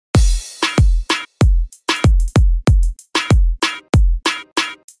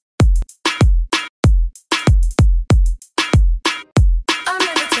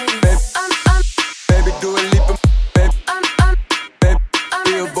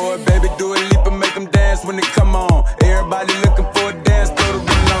when it come on. Everybody looking for a dance floor to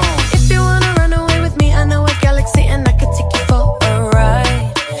run on. If you wanna run away with me, I know a galaxy and I could take you for a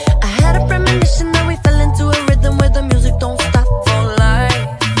ride. I had a premonition that we fell into a rhythm where the music don't stop for life.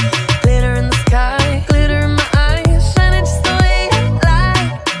 Glitter in the sky, glitter in my eyes, shining just the way I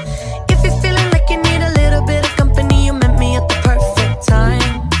like. If you're feeling like you need a little bit of company, you met me at the perfect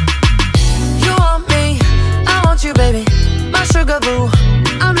time. You want me, I want you, baby, my sugar boo.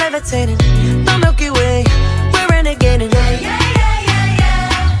 I'm levitating, the Milky Way, we're renegading.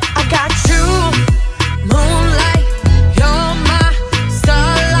 I got you, moonlight, you're my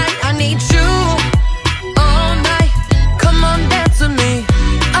starlight. I need you all night, come on dance with me.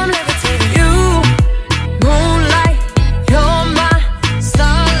 I'm levitating. You, moonlight, you're my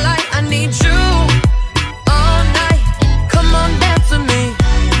starlight. I need you all night, come on dance with me.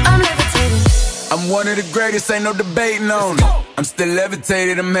 I'm levitating. I'm one of the greatest, ain't no debating on it. I'm still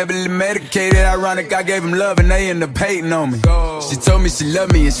levitated, I'm heavily medicated. Ironic, I gave him love and they end up hating on me. She told me she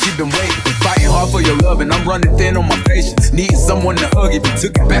loved me and she been waiting. Been fighting hard for your love and I'm running thin on my patience. Needing someone to hug if you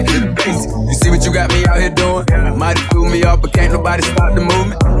took it back to the basics. You see what you got me out here doing? Might have threw me off, but can't nobody stop the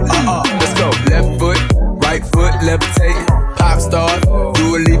movement. Let's go. Left foot, right foot, levitating. Pop stars,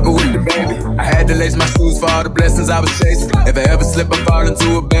 do a Lipa with DaBaby. I had to lace my shoes for all the blessings I was chasing. If I ever slip, I fall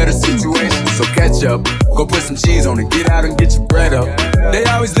into a better situation. So catch up, go put some cheese on it, get out and get your bread up. They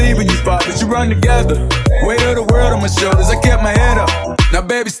always leave when you fall, but you run together. Weight of the world on my shoulders, I kept my head up. Now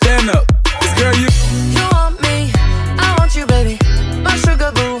baby, stand up, 'cause girl, you want me, I want you, baby, my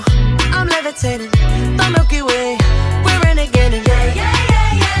sugar boo. I'm levitating, the Milky Way, we're renegading.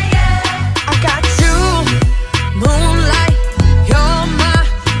 I got you, moonlight, you're my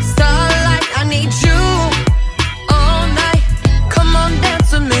starlight. I need you all night, come on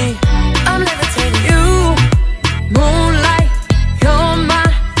dance with me. I'm levitating. You, moonlight, you're my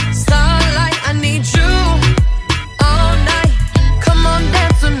starlight. I need you all night, come on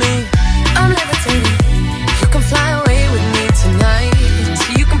dance with me. I'm levitating. You can fly away with me tonight.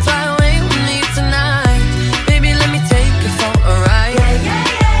 You can fly away with me tonight. Baby, let me take you for a ride.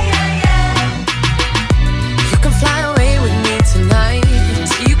 You can fly away with me tonight.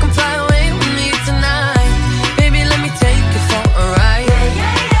 You can fly away with me tonight. Baby, let me take you for a ride.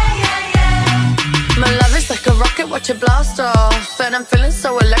 My love is like a rocket, watch it blast off. And I'm feeling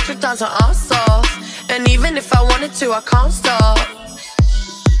so electric, dance my ass off. And even if I wanted to, I can't stop.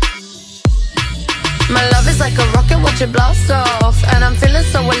 My love is like a rocket, watch it blast off. And I'm feeling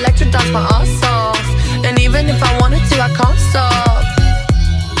so electric, dance my ass off. And even if I wanted to, I can't stop.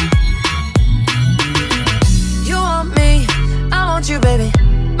 You want me, I want you, baby,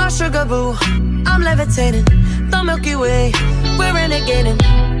 my sugar boo. I'm levitating, the Milky Way, we're renegading.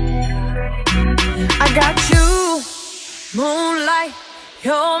 I got you, moonlight,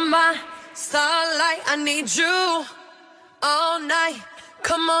 you're my starlight. I need you all night,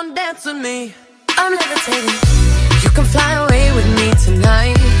 come on dance with me. I'm levitating. You can fly away with me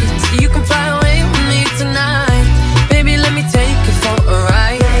tonight.